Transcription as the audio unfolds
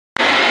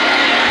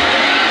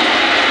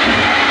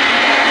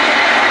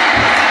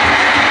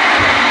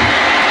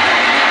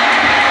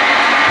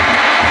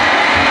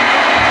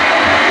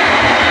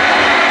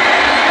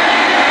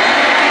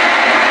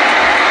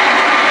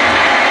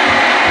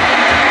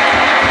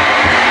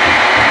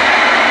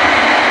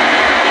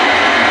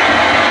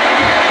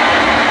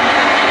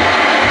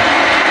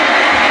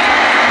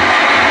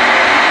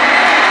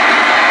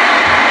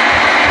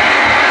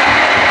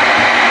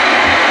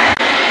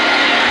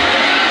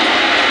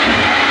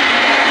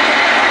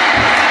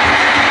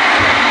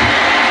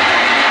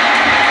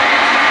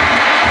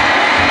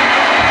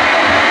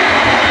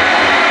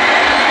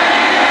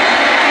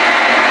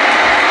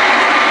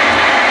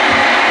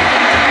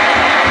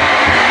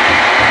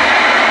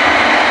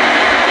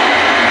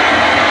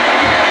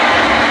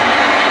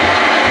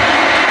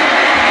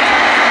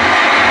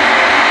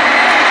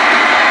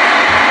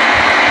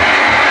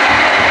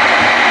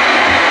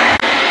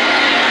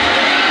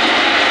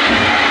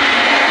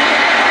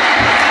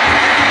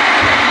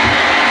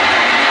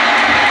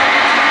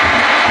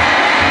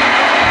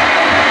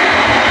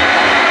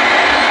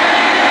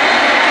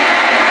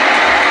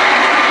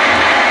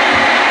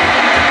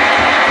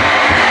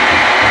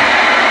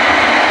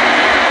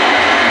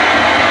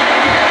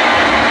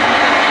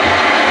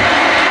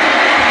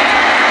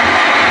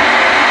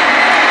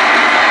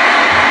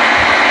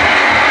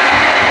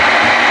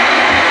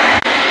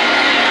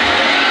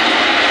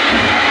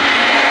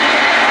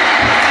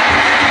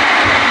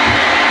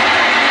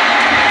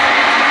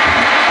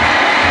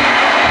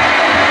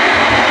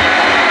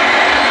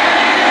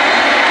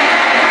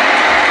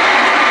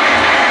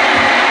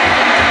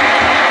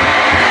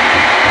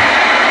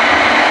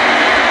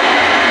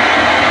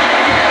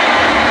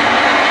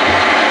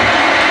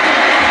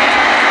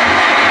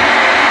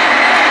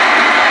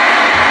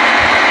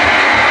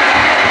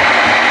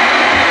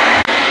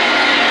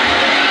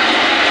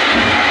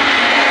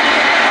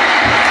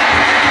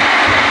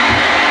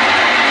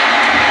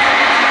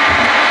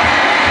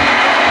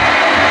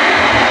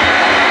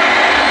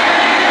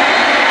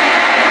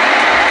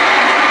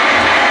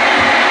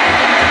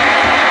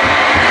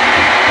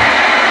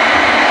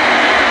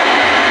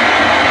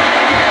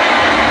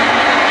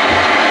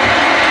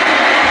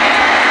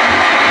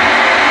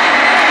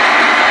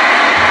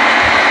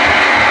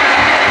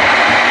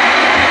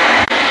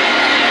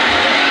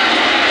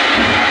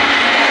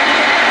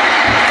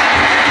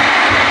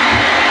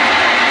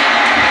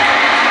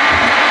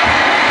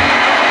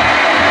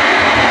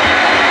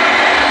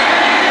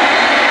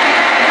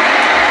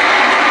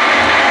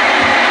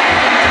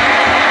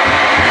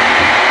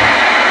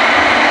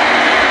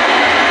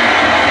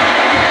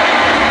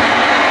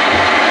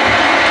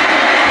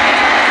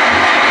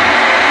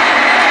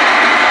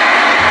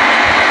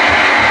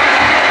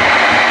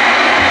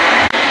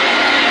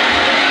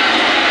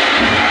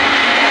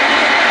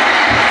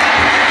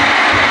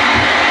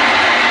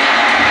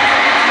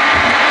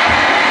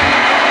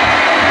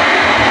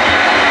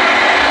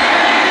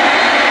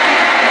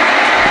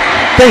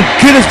Thank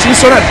goodness Gene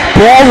Stone had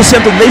balls to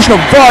send the Nation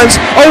of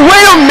Violence. Oh,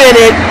 wait a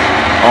minute!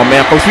 Oh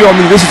man, folks, we all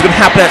knew this was going to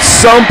happen at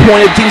some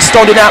point if Gene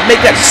Stone did not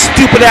make that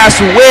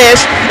stupid-ass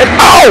wish. And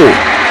oh!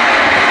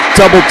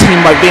 Double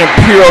team by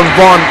Vesperia and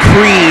Von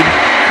Creed.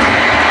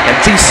 And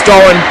Gene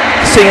Stone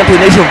staying up to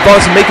the Nation of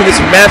Violence and making this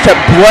matchup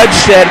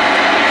Bloodshed.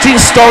 Gene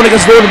Stone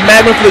against Lord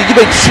Magma for the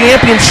UWA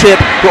Championship,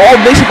 where all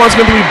Nation of Violence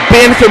are going to be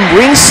banned from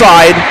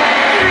ringside.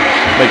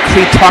 Like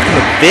Creed talking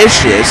to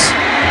Vicious.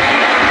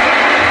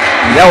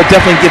 And that will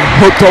definitely give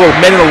hope to all the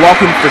men in the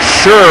locker room for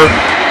sure.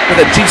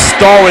 That Gene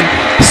Stone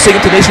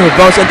singing to Nation of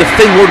Violence and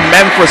defending Lord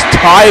Magma for his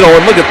title.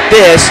 And look at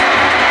this.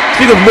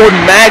 Speaking of Lord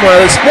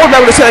Magma, Lord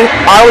Magma decided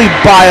Ali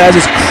Baya as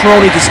his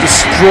crony just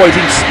destroyed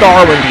Gene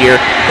Stone here.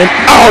 And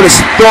oh,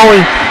 just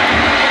throwing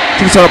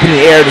Gene Stone up in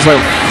the air, just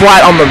like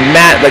flat on the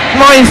mat, like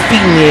 9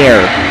 feet in the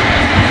air.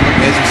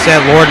 As you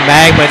said, Lord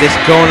Magma just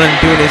going and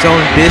doing his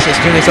own business,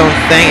 doing his own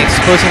thing,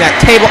 exposing that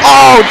table.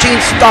 Oh,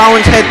 Gene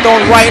Stone's head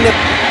thrown right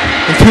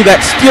into that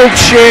steel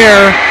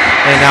chair.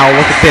 And now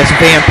look at this,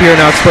 Vesperia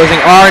now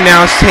exposing our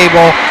announce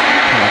table.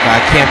 Oh my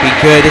god, can't be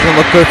good. Doesn't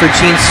look good for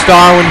Gene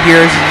Starwind here.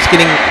 He's just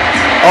getting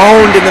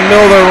owned in the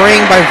middle of the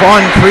ring by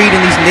Von Creed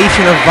and these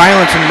Nation of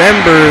Violence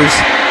members.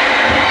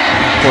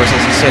 Of course,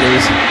 as he said, it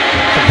was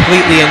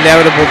completely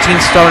inevitable.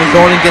 Gene Starwind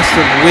going against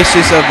the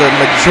wishes of the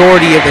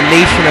majority of the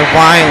Nation of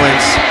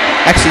Violence.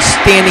 Actually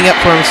standing up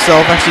for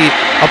himself, actually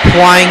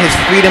applying his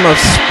freedom of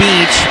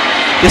speech,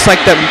 just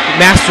like the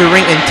Master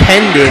Ring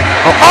intended.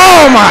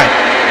 Oh my!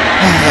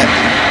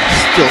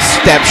 Steel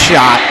step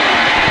shot.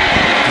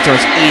 He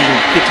starts eating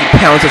 50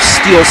 pounds of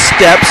steel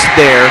steps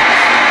there.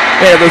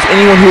 Man, if there's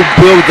anyone who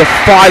will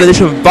defy the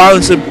Nation of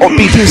Violence and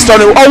beat Gene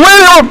Stone. Oh,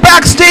 wait, we're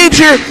backstage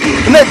here!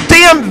 And that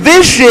damn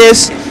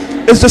Vicious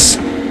is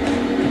just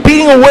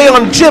beating away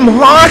on Jim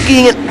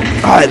Hawking. And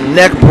that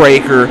neck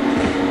breaker.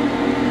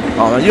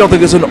 Oh, man, you don't think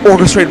there's an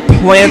orchestrated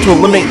plan to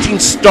eliminate Gene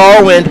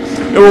Starwind?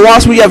 And we're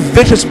also, we have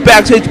Vicious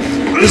backstage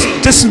just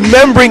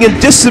dismembering and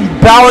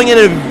disemboweling and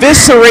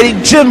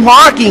eviscerating Jim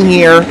Hawking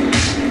here.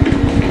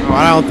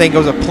 I don't think it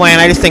was a plan.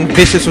 I just think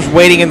Vicious was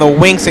waiting in the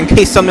wings in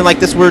case something like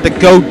this were to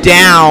go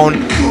down.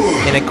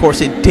 And of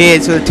course it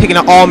did. So they're taking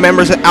out all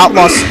members of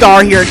Outlaw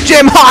Star here.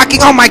 Jim Hawking!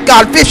 Oh my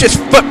god! Vicious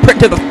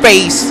footprint to the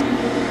face!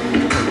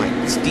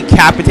 It's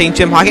decapitating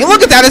Jim Hawking.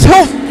 Look at that! His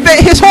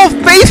whole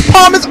face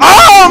palm is...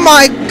 Oh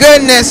my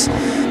goodness!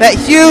 That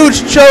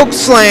huge choke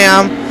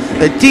slam.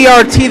 The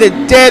DRT, the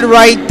dead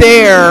right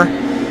there.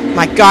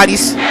 My god, you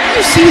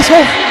see his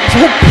whole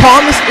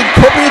palm is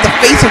incorporated the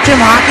face of Jim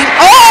Hawking.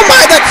 Oh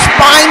my, that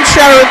spine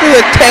shatter through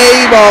the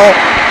table.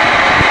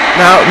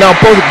 Now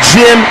both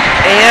Jim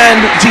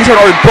and Gene Stone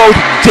are both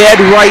dead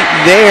right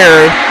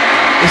there.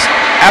 It's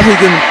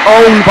absolutely been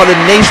owned by the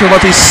Nation of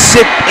these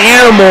sick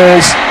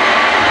animals.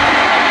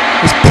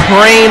 It's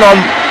preying on...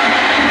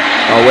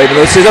 Oh wait a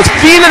minute, that's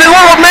Athena and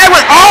Lord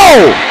Magma.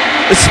 Oh!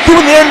 It's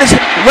through the end, his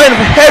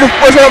head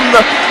was on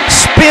the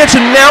Spanish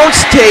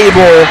announce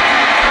table.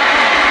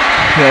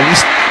 Man,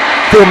 these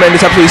four men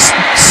is absolutely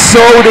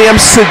so damn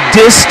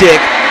sadistic.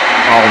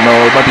 Oh no,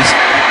 it might be...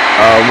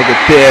 Oh, look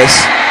at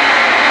this.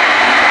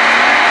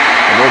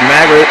 Lord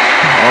Magma.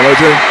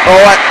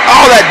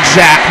 Oh, that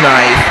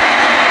jackknife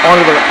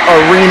onto the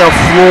arena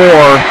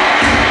floor.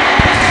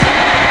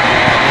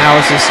 Now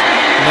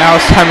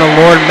it's time for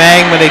Lord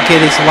Magma to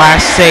get his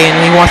last say, and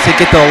he wants to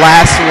get the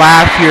last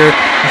laugh here.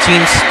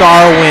 Gene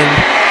Starwind.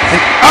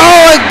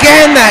 Oh,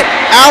 again, that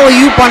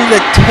alley-oop onto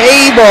the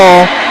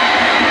table.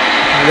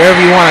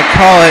 Whatever you want to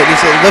call it. He's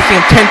lifting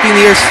him 10 feet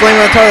in the air,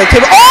 slamming on the top of the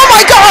table. Oh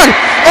my god!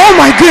 Oh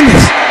my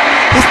goodness!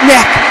 His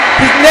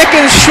neck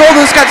and his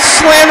shoulders got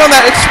slammed on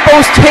that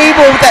exposed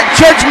table with that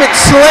judgment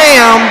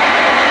slam.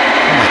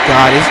 Oh my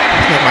god, his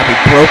neck might be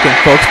broken,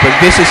 folks, but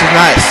Vicious is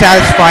not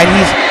satisfied.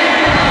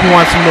 He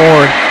wants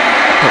more.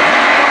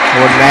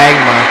 Lord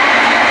Magma.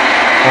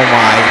 Oh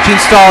my. Gene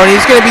Starwind,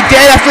 he's gonna be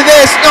dead after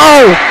this.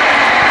 No!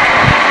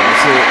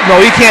 No,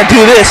 he can't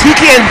do this. He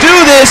can't do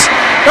this!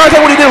 Not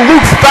like what he did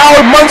Luke Fowler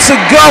months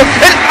ago.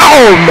 And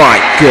oh my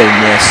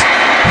goodness.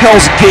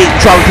 Hell's Gate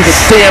dropping to the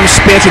damn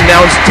Spanish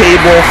announce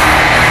table.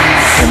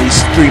 And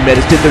these 3 men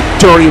did their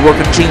dirty work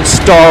of Gene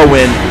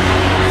Starwind.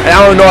 And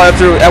I don't know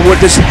after what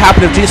just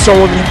happened if Gene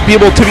Starwind would be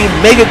able to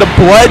make it the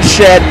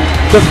Bloodshed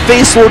to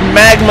face Lord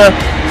Magma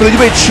for the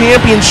UWA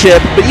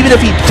Championship. But even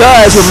if he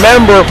does,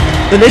 remember,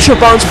 the Nation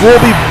of Violence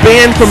will be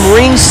banned from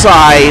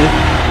ringside.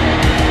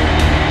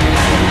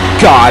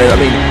 God, I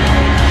mean,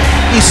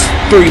 these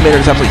 3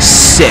 minutes are absolutely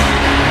sick.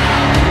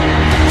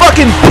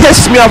 Fucking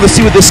pissed me off to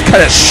see with this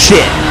kind of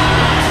shit.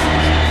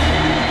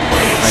 Oh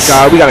my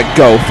god, we gotta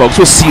go, folks.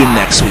 We'll see you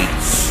next week.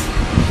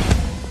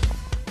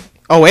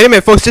 Oh, wait a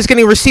minute, folks. Just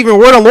getting receiving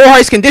word on Low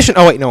High's condition.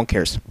 Oh, wait, no one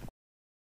cares.